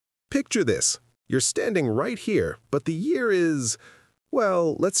Picture this. You're standing right here, but the year is,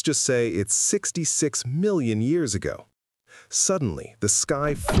 well, let's just say it's 66 million years ago. Suddenly, the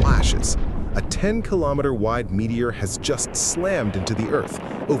sky flashes. A 10-kilometer wide meteor has just slammed into the Earth,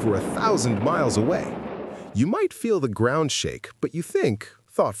 over 1,000 miles away. You might feel the ground shake, but you think,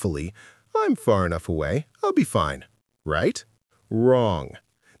 thoughtfully, I'm far enough away, I'll be fine. Right? Wrong.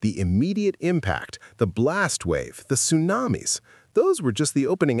 The immediate impact, the blast wave, the tsunamis, those were just the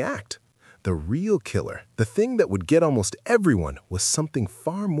opening act. The real killer, the thing that would get almost everyone, was something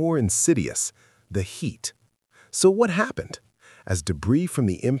far more insidious: the heat. So what happened? As debris from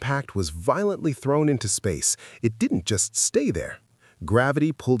the impact was violently thrown into space, it didn't just stay there.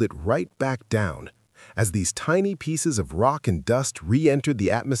 Gravity pulled it right back down. As these tiny pieces of rock and dust re-entered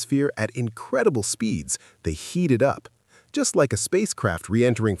the atmosphere at incredible speeds, they heated up, just like a spacecraft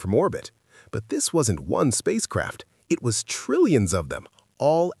re-entering from orbit. But this wasn't one spacecraft. It was trillions of them,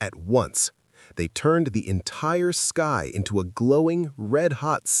 all at once. They turned the entire sky into a glowing,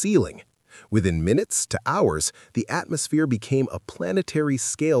 red-hot ceiling. Within minutes to hours, the atmosphere became a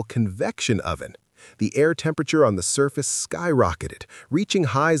planetary-scale convection oven. The air temperature on the surface skyrocketed, reaching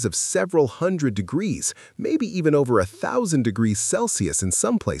highs of several hundred degrees, maybe even over 1,000 degrees Celsius in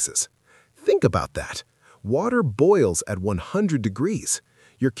some places. Think about that. Water boils at 100 degrees.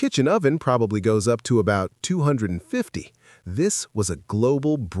 Your kitchen oven probably goes up to about 250. This was a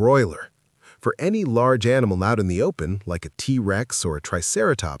global broiler. For any large animal out in the open, like a T-Rex or a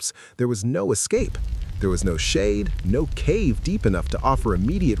Triceratops, there was no escape. There was no shade, no cave deep enough to offer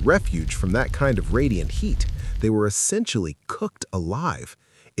immediate refuge from that kind of radiant heat. They were essentially cooked alive.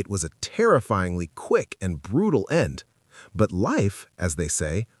 It was a terrifyingly quick and brutal end. But life, as they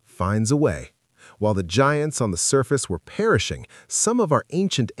say, finds a way. While the giants on the surface were perishing, some of our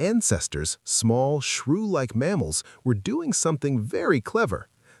ancient ancestors, small, shrew-like mammals, were doing something very clever.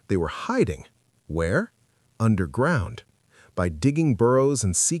 They were hiding. Where? Underground. By digging burrows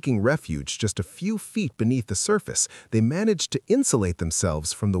and seeking refuge just a few feet beneath the surface, they managed to insulate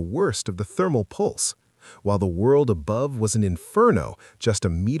themselves from the worst of the thermal pulse. While the world above was an inferno, just a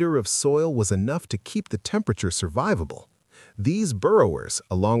meter of soil was enough to keep the temperature survivable. These burrowers,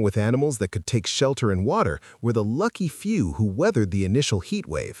 along with animals that could take shelter in water, were the lucky few who weathered the initial heat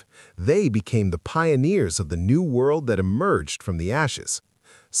wave. They became the pioneers of the new world that emerged from the ashes.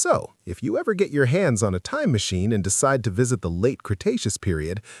 So, if you ever get your hands on a time machine and decide to visit the late Cretaceous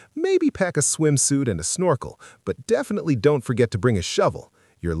period, maybe pack a swimsuit and a snorkel, but definitely don't forget to bring a shovel.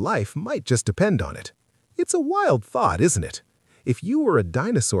 Your life might just depend on it. It's a wild thought, isn't it? If you were a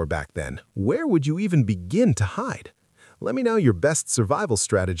dinosaur back then, where would you even begin to hide? Let me know your best survival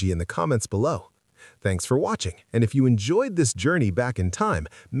strategy in the comments below. Thanks for watching, and if you enjoyed this journey back in time,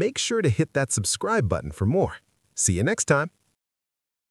 make sure to hit that subscribe button for more. See you next time!